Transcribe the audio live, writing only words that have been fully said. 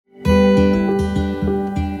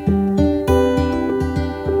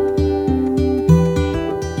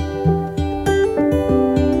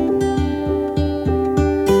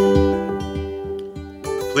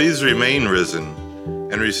Please remain risen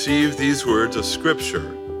and receive these words of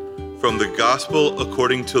Scripture from the Gospel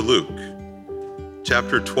according to Luke,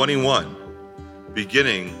 chapter 21,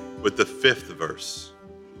 beginning with the 5th verse.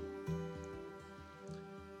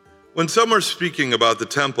 When some were speaking about the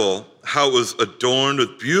temple, how it was adorned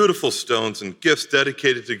with beautiful stones and gifts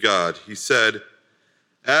dedicated to God, he said,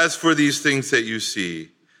 "As for these things that you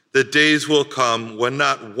see, the days will come when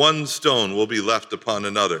not one stone will be left upon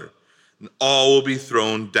another, and all will be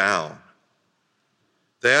thrown down."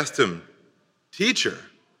 They asked him, "Teacher,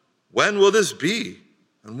 when will this be?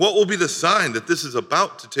 And what will be the sign that this is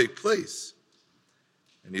about to take place?"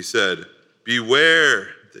 And he said, "Beware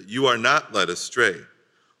that you are not led astray.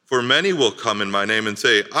 For many will come in my name and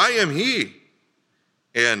say, 'I am he,'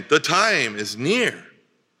 and 'the time is near.'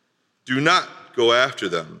 Do not go after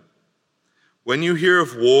them. When you hear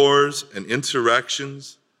of wars and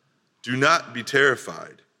insurrections, do not be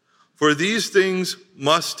terrified, for these things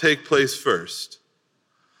must take place first,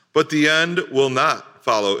 but the end will not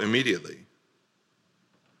follow immediately."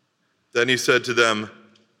 Then he said to them,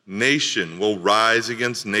 "Nation will rise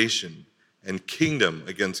against nation, and kingdom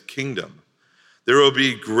against kingdom. There will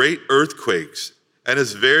be great earthquakes, and in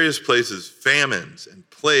various places famines and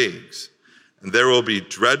plagues, and there will be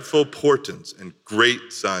dreadful portents and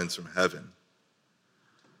great signs from heaven.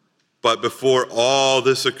 But before all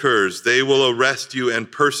this occurs, they will arrest you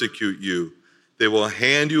and persecute you. They will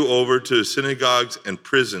hand you over to synagogues and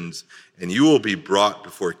prisons, and you will be brought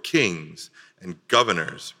before kings and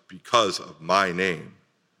governors because of my name.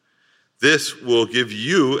 This will give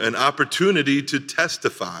you an opportunity to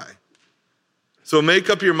testify. So make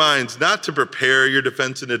up your minds not to prepare your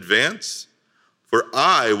defense in advance, for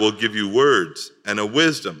I will give you words and a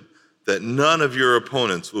wisdom that none of your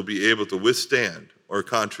opponents will be able to withstand or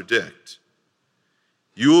contradict.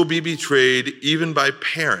 You will be betrayed even by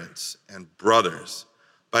parents and brothers,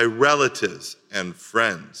 by relatives and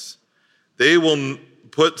friends. They will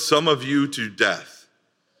put some of you to death.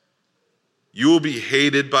 You will be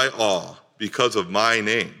hated by all because of my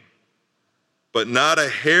name. But not a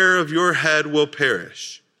hair of your head will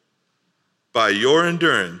perish. By your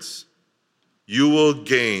endurance, you will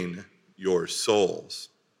gain your souls."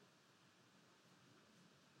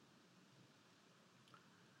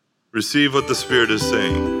 Receive what the Spirit is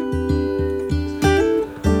saying.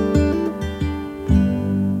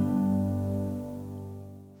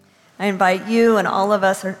 I invite you and all of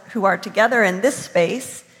us who are together in this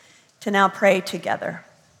space to now pray together.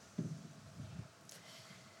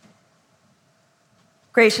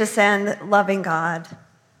 Gracious and loving God,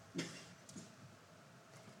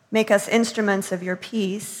 make us instruments of your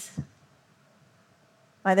peace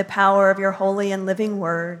by the power of your holy and living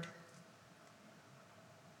word.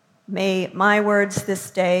 May my words this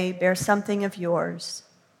day bear something of yours,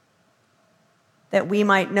 that we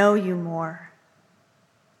might know you more,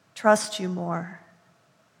 trust you more,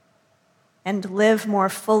 and live more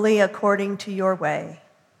fully according to your way.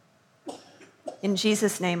 In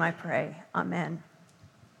Jesus' name I pray, amen.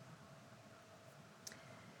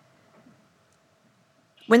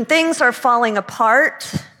 When things are falling apart,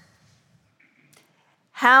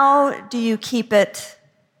 how do you keep it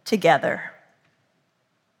together?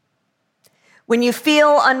 When you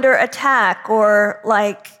feel under attack or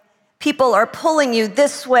like people are pulling you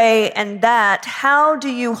this way and that, how do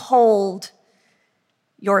you hold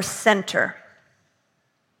your center?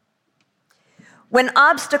 When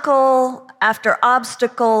obstacle after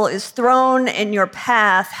obstacle is thrown in your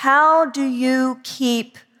path, how do you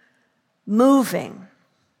keep moving?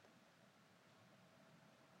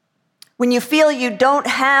 When you feel you don't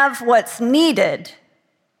have what's needed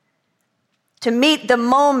to meet the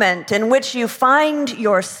moment in which you find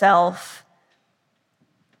yourself,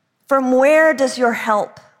 from where does your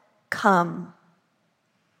help come?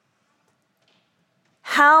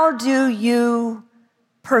 How do you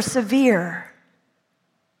persevere?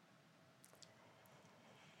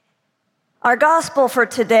 Our gospel for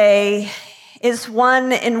today is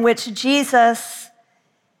one in which Jesus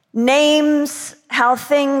names how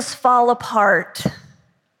things fall apart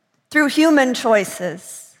through human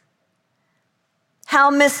choices, how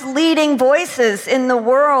misleading voices in the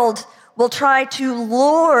world will try to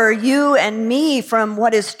lure you and me from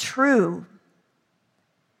what is true,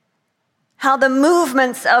 how the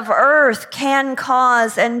movements of earth can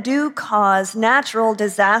cause and do cause natural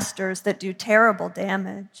disasters that do terrible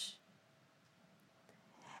damage,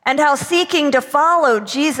 and how seeking to follow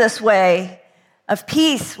Jesus' way of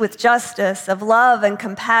peace with justice, of love and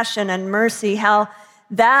compassion and mercy, how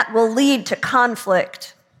that will lead to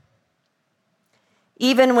conflict,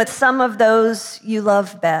 even with some of those you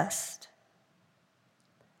love best.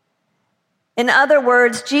 In other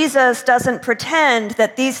words, Jesus doesn't pretend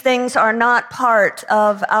that these things are not part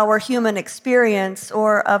of our human experience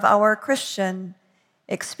or of our Christian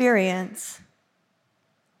experience.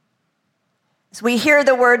 As we hear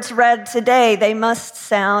the words read today, they must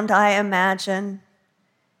sound, I imagine,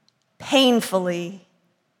 painfully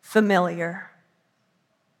familiar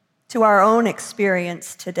to our own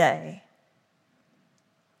experience today.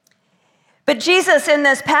 But Jesus in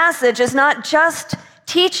this passage is not just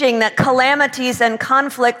teaching that calamities and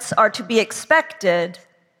conflicts are to be expected.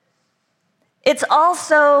 It's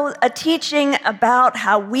also a teaching about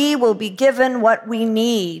how we will be given what we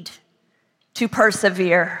need to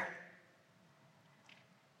persevere.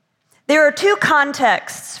 There are two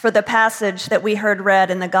contexts for the passage that we heard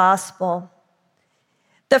read in the gospel.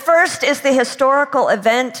 The first is the historical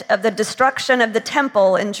event of the destruction of the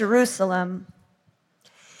temple in Jerusalem.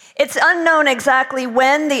 It's unknown exactly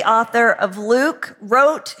when the author of Luke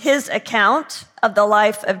wrote his account of the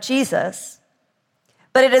life of Jesus,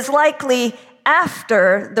 but it is likely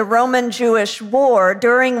after the Roman-Jewish war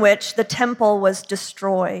during which the temple was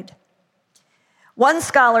destroyed. One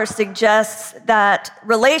scholar suggests that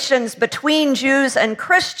relations between Jews and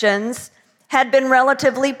Christians had been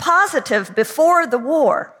relatively positive before the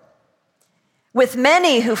war, with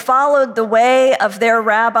many who followed the way of their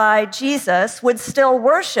rabbi Jesus would still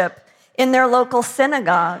worship in their local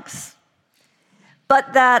synagogues.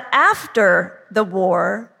 But that after the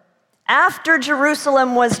war, after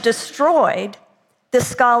Jerusalem was destroyed, the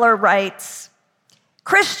scholar writes,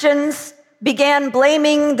 Christians began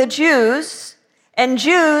blaming the Jews, and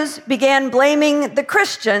Jews began blaming the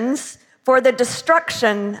Christians for the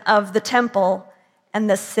destruction of the temple and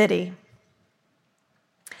the city.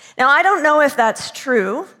 Now, I don't know if that's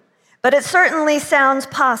true, but it certainly sounds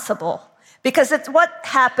possible because it's what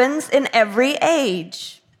happens in every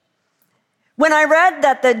age. When I read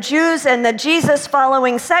that the Jews and the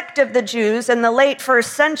Jesus-following sect of the Jews in the late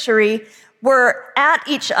first century were at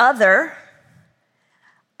each other,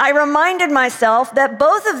 I reminded myself that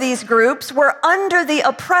both of these groups were under the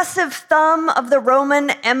oppressive thumb of the Roman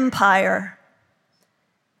Empire.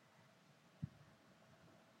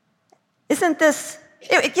 Isn't this...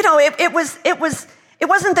 It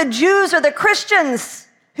wasn't the Jews or the Christians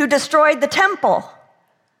who destroyed the temple.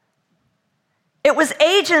 It was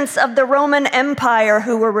agents of the Roman Empire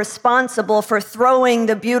who were responsible for throwing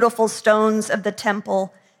the beautiful stones of the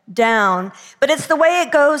temple down. But it's the way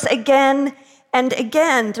it goes again and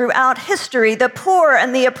again throughout history. The poor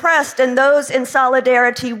and the oppressed and those in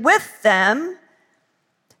solidarity with them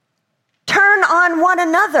turn on one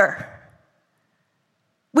another.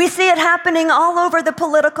 We see it happening all over the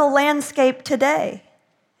political landscape today.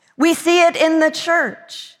 We see it in the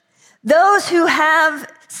church. Those who have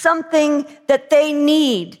something that they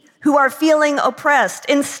need, who are feeling oppressed,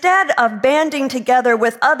 instead of banding together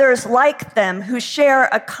with others like them who share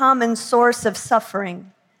a common source of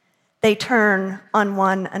suffering, they turn on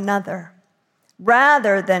one another,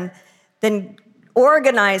 rather than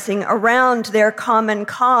organizing around their common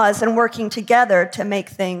cause and working together to make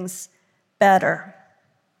things better.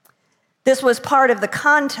 This was part of the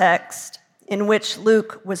context in which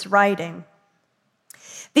Luke was writing.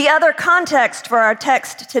 The other context for our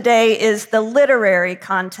text today is the literary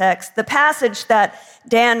context. The passage that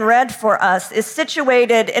Dan read for us is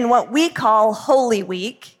situated in what we call Holy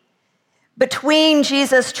Week, between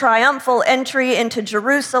Jesus' triumphal entry into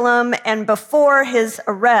Jerusalem and before his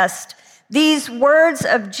arrest. These words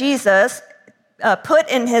of Jesus, put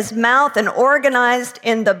in his mouth and organized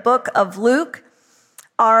in the book of Luke,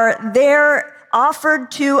 are there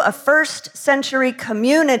offered to a first century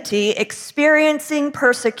community experiencing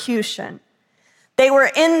persecution. They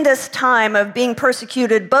were in this time of being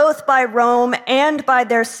persecuted both by Rome and by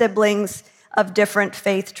their siblings of different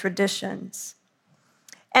faith traditions.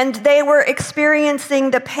 And they were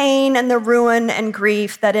experiencing the pain and the ruin and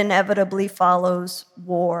grief that inevitably follows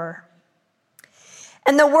war.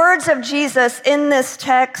 And the words of Jesus in this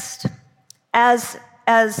text, as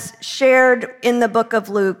shared in the book of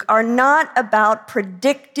Luke, are not about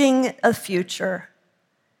predicting a future,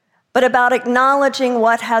 but about acknowledging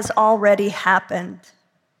what has already happened,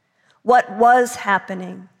 what was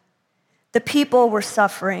happening. The people were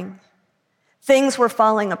suffering. Things were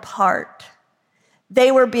falling apart.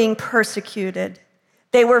 They were being persecuted.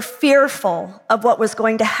 They were fearful of what was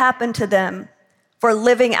going to happen to them for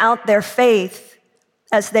living out their faith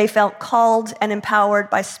as they felt called and empowered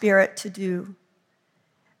by Spirit to do.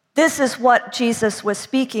 This is what Jesus was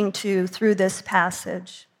speaking to through this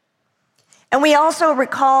passage. And we also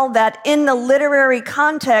recall that in the literary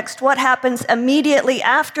context, what happens immediately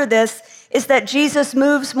after this is that Jesus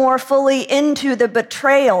moves more fully into the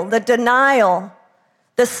betrayal, the denial,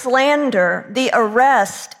 the slander, the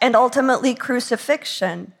arrest, and ultimately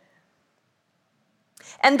crucifixion.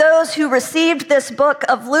 And those who received this book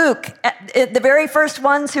of Luke, the very first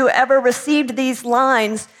ones who ever received these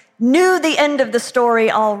lines, knew the end of the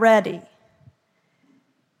story already.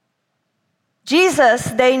 Jesus,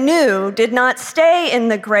 they knew, did not stay in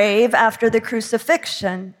the grave after the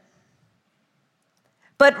crucifixion.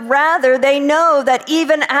 But rather, they know that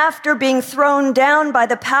even after being thrown down by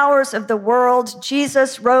the powers of the world,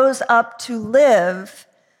 Jesus rose up to live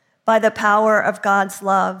by the power of God's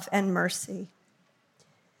love and mercy.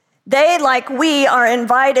 They, like we, are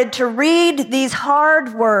invited to read these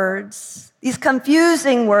hard words, these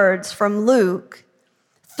confusing words from Luke,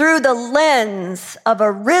 through the lens of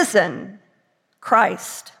a risen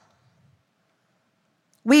Christ.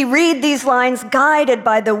 We read these lines guided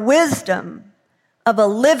by the wisdom of a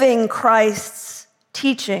living Christ's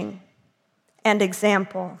teaching and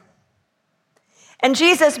example. And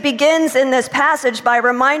Jesus begins in this passage by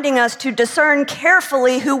reminding us to discern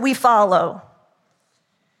carefully who we follow.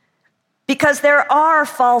 Because there are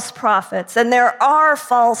false prophets and there are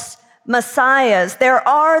false messiahs. There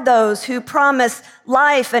are those who promise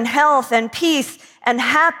life and health and peace and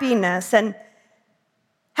happiness and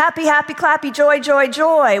happy, happy, clappy, joy, joy,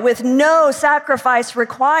 joy, with no sacrifice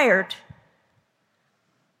required,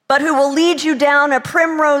 but who will lead you down a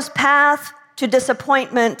primrose path to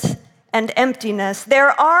disappointment and emptiness.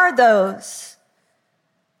 There are those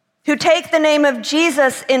who take the name of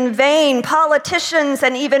Jesus in vain, politicians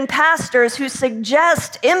and even pastors who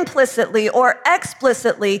suggest implicitly or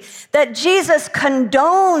explicitly that Jesus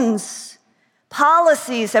condones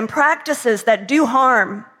policies and practices that do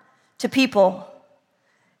harm to people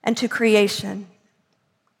and to creation.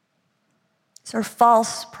 These are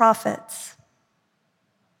false prophets.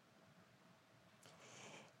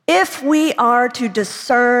 If we are to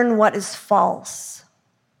discern what is false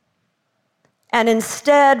and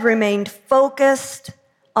instead remain focused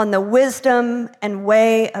on the wisdom and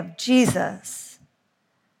way of Jesus,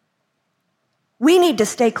 we need to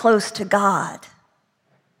stay close to God.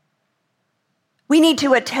 We need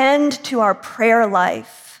to attend to our prayer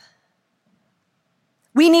life.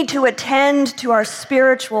 We need to attend to our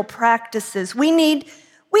spiritual practices. We need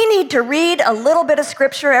to read a little bit of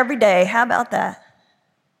scripture every day. How about that?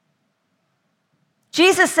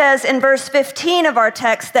 Jesus says in verse 15 of our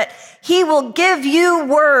text that he will give you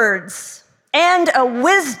words and a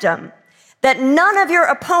wisdom that none of your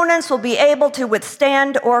opponents will be able to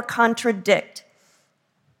withstand or contradict.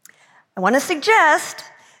 I want to suggest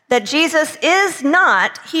that Jesus is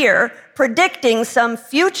not here predicting some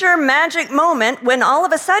future magic moment when all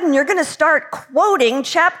of a sudden you're going to start quoting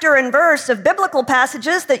chapter and verse of biblical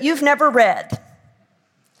passages that you've never read.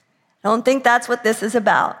 I don't think that's what this is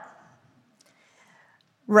about.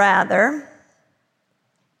 Rather,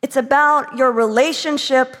 it's about your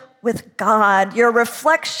relationship with God, your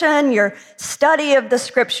reflection, your study of the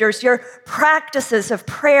scriptures, your practices of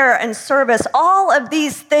prayer and service. All of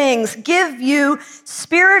these things give you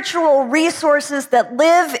spiritual resources that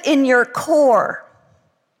live in your core,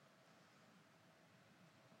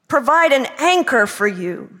 provide an anchor for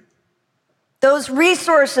you. Those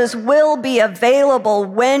resources will be available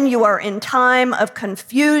when you are in time of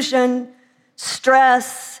confusion,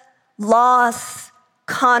 stress, loss,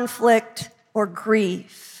 conflict, or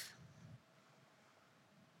grief.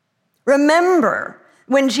 Remember,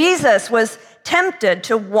 when Jesus was tempted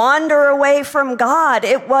to wander away from God,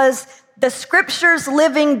 it was the scriptures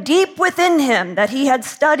living deep within him that he had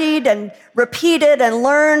studied and repeated and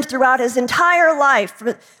learned throughout his entire life,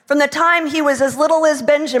 from the time he was as little as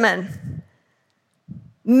Benjamin,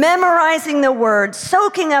 memorizing the words,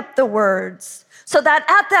 soaking up the words, so that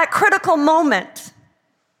at that critical moment,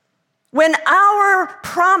 when our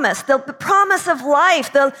promise, the promise of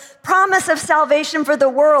life, the promise of salvation for the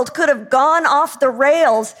world could have gone off the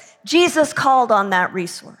rails, Jesus called on that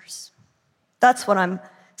resource. That's what I'm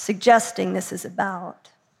suggesting this is about.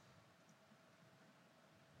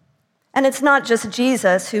 And it's not just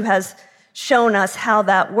Jesus who has shown us how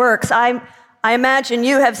that works. I imagine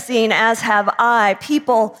you have seen, as have I,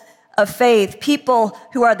 people of faith, people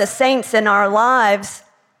who are the saints in our lives,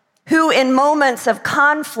 who in moments of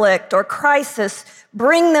conflict or crisis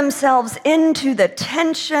bring themselves into the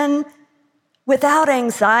tension without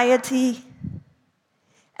anxiety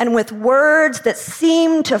and with words that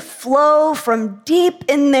seem to flow from deep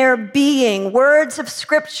in their being, words of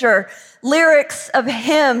scripture, lyrics of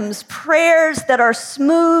hymns, prayers that are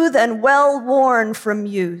smooth and well-worn from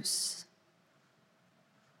use.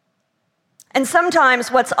 And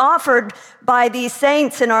sometimes what's offered by these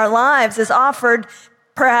saints in our lives is offered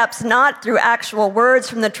perhaps not through actual words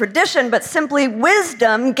from the tradition, but simply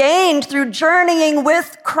wisdom gained through journeying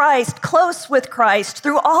with Christ, close with Christ,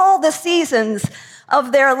 through all the seasons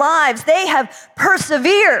of their lives. They have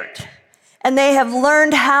persevered, and they have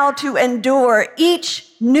learned how to endure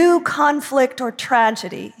each new conflict or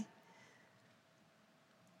tragedy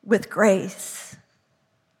with grace.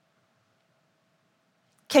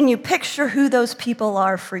 Can you picture who those people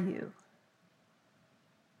are for you?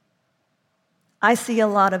 I see a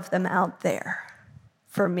lot of them out there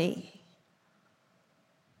for me.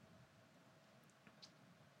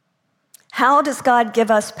 How does God give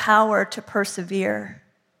us power to persevere?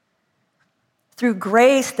 Through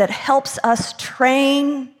grace that helps us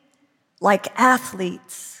train like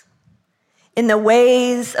athletes in the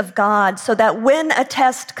ways of God, so that when a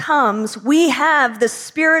test comes, we have the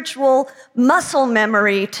spiritual muscle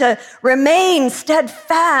memory to remain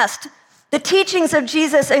steadfast. The teachings of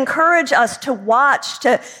Jesus encourage us to watch,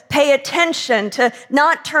 to pay attention, to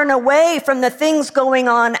not turn away from the things going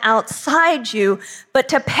on outside you, but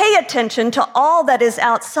to pay attention to all that is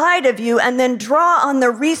outside of you and then draw on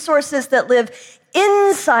the resources that live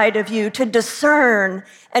inside of you to discern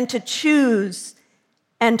and to choose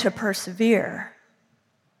and to persevere.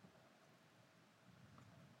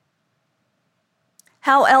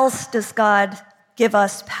 How else does God give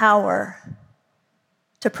us power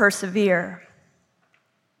to persevere?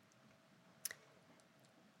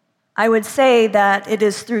 I would say that it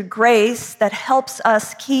is through grace that helps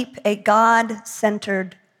us keep a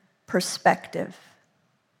God-centered perspective.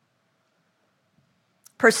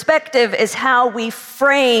 Perspective is how we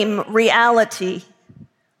frame reality,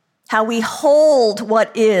 how we hold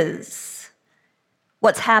what is,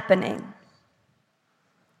 what's happening.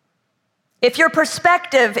 If your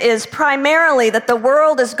perspective is primarily that the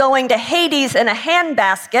world is going to Hades in a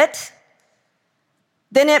handbasket,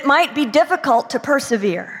 then it might be difficult to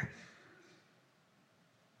persevere.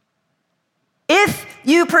 If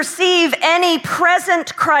you perceive any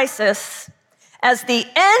present crisis as the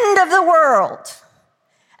end of the world,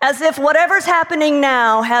 as if whatever's happening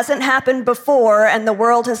now hasn't happened before and the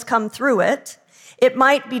world has come through it, it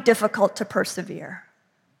might be difficult to persevere.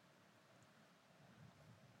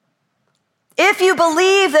 If you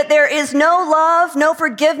believe that there is no love, no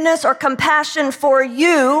forgiveness, or compassion for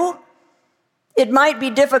you, it might be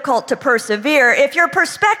difficult to persevere. If your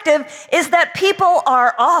perspective is that people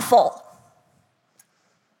are awful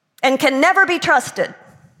and can never be trusted,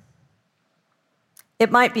 it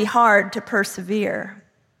might be hard to persevere.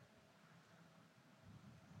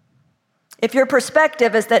 If your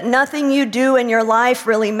perspective is that nothing you do in your life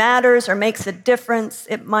really matters or makes a difference,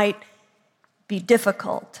 it might be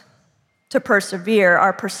difficult to persevere.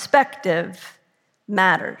 Our perspective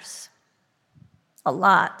matters a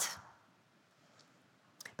lot.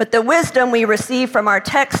 But the wisdom we receive from our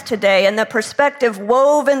text today and the perspective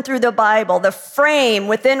woven through the Bible, the frame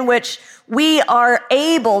within which we are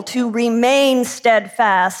able to remain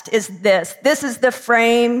steadfast is this. This is the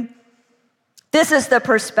frame. This is the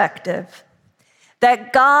perspective.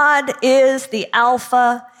 That God is the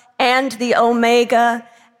Alpha and the Omega,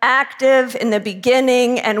 active in the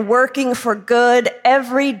beginning and working for good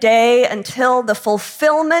every day until the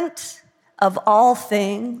fulfillment of all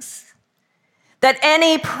things. That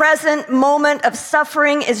any present moment of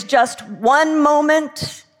suffering is just one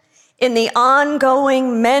moment in the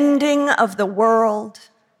ongoing mending of the world.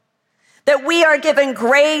 That we are given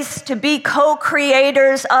grace to be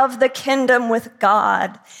co-creators of the kingdom with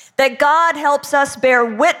God. That God helps us bear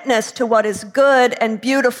witness to what is good and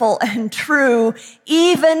beautiful and true,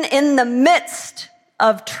 even in the midst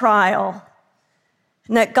of trial.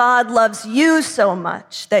 And that God loves you so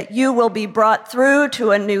much that you will be brought through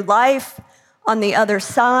to a new life on the other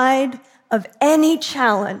side of any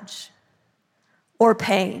challenge or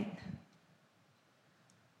pain.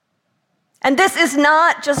 And this is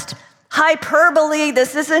not just hyperbole.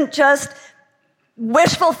 This isn't just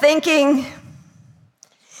wishful thinking.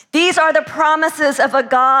 These are the promises of a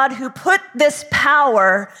God who put this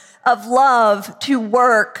power of love to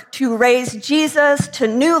work to raise Jesus to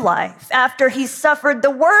new life after he suffered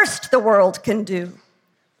the worst the world can do.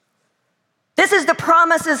 This is the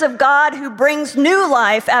promises of God who brings new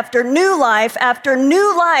life after new life after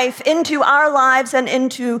new life into our lives and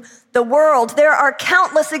into the world. There are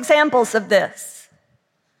countless examples of this.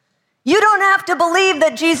 You don't have to believe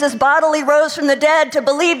that Jesus bodily rose from the dead to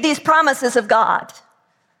believe these promises of God.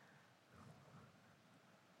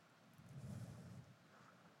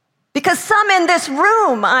 Because some in this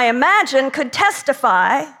room, I imagine, could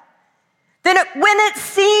testify that when it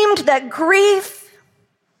seemed that grief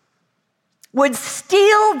would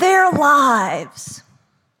steal their lives,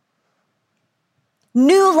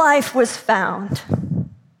 new life was found.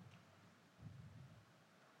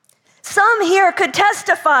 Some here could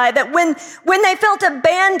testify that when they felt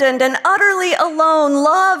abandoned and utterly alone,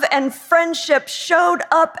 love and friendship showed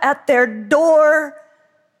up at their door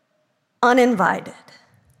uninvited.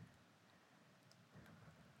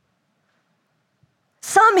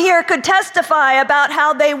 Some here could testify about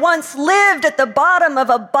how they once lived at the bottom of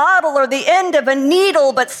a bottle or the end of a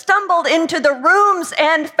needle, but stumbled into the rooms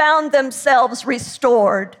and found themselves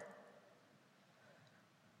restored.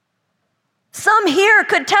 Some here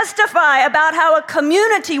could testify about how a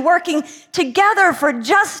community working together for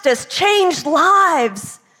justice changed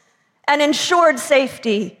lives and ensured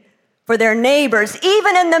safety for their neighbors,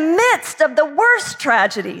 even in the midst of the worst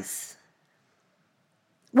tragedies.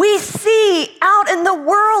 We see out in the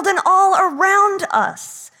world and all around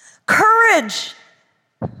us courage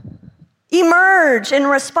emerge in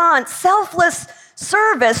response, selfless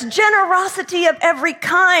service, generosity of every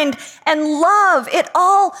kind, and love. It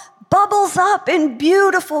all bubbles up in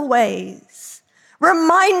beautiful ways.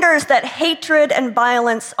 Reminders that hatred and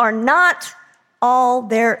violence are not all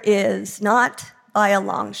there is, not by a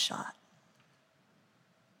long shot.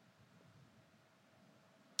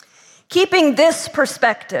 Keeping this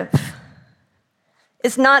perspective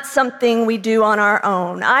is not something we do on our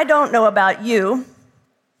own. I don't know about you,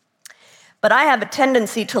 but I have a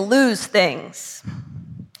tendency to lose things.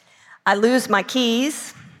 I lose my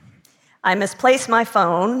keys, I misplace my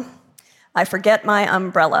phone, I forget my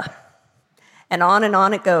umbrella, and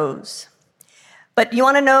on it goes. But you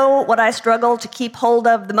want to know what I struggle to keep hold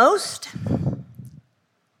of the most?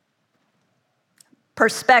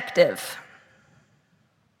 Perspective.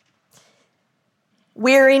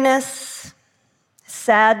 Weariness,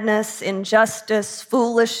 sadness, injustice,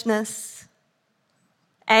 foolishness,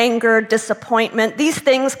 anger, disappointment. These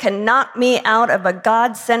things can knock me out of a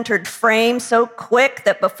God-centered frame so quick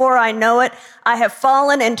that before I know it, I have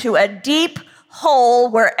fallen into a deep hole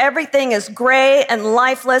where everything is gray and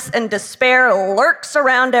lifeless and despair lurks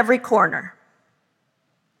around every corner.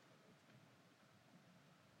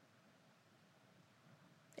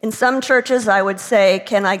 In some churches, I would say,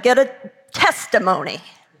 can I get a testimony?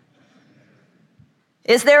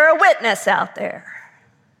 Is there a witness out there?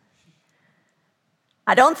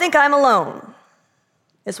 I don't think I'm alone,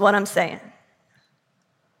 is what I'm saying.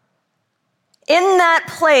 In that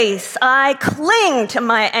place, I cling to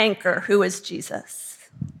my anchor, who is Jesus.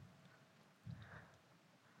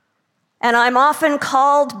 And I'm often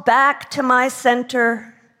called back to my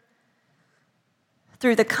center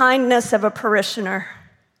through the kindness of a parishioner,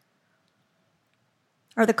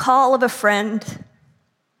 or the call of a friend,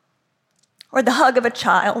 or the hug of a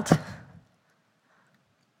child,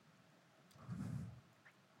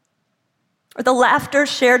 or the laughter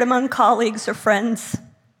shared among colleagues or friends.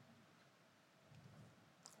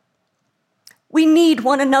 We need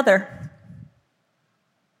one another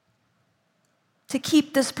to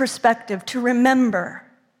keep this perspective, to remember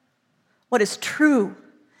what is true,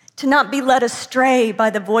 to not be led astray by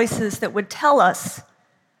the voices that would tell us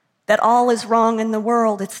that all is wrong in the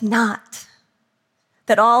world. It's not.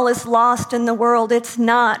 That all is lost in the world. It's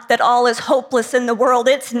not. That all is hopeless in the world.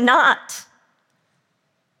 It's not.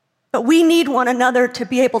 But we need one another to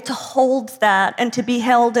be able to hold that and to be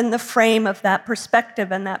held in the frame of that perspective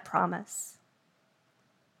and that promise.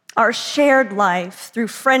 Our shared life through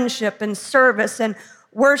friendship and service and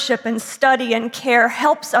worship and study and care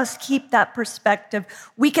helps us keep that perspective.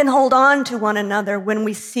 We can hold on to one another when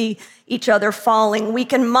we see each other falling. We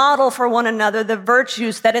can model for one another the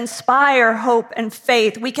virtues that inspire hope and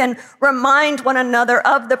faith. We can remind one another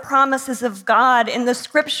of the promises of God in the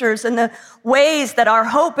scriptures and the ways that our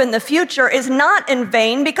hope in the future is not in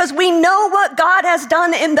vain because we know what God has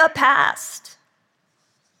done in the past.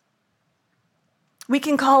 We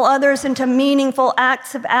can call others into meaningful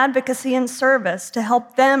acts of advocacy and service to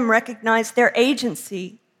help them recognize their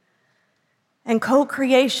agency and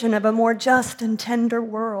co-creation of a more just and tender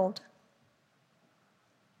world.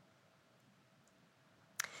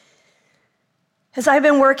 As I've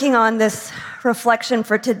been working on this reflection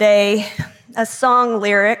for today, a song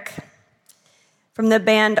lyric from the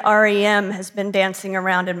band REM has been dancing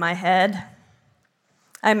around in my head.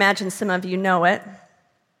 I imagine some of you know it.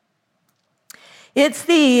 It's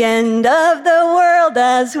the end of the world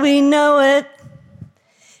as we know it.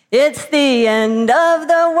 It's the end of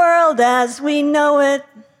the world as we know it.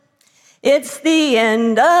 It's the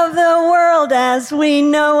end of the world as we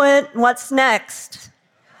know it. What's next?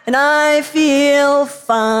 And I feel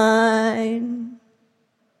fine.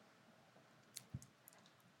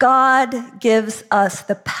 God gives us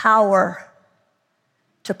the power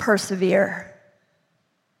to persevere.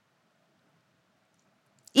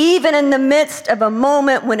 Even in the midst of a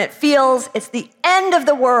moment when it feels it's the end of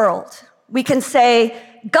the world, we can say,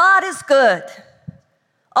 God is good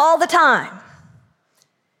all the time.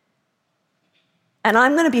 And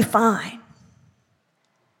I'm going to be fine.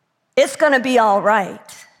 It's going to be all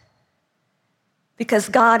right. Because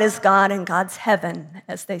God is God and God's heaven,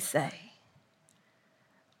 as they say.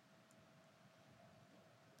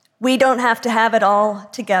 We don't have to have it all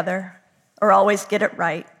together or always get it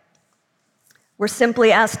right. We're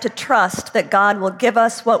simply asked to trust that God will give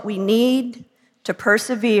us what we need to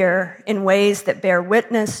persevere in ways that bear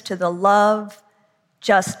witness to the love,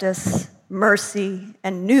 justice, mercy,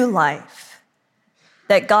 and new life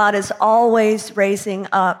that God is always raising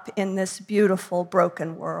up in this beautiful,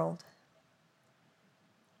 broken world.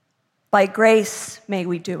 By grace, may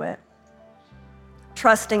we do it,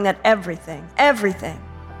 trusting that everything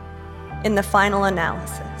in the final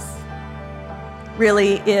analysis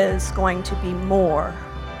really is going to be more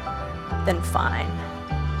than fine.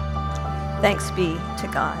 Thanks be to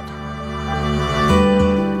God.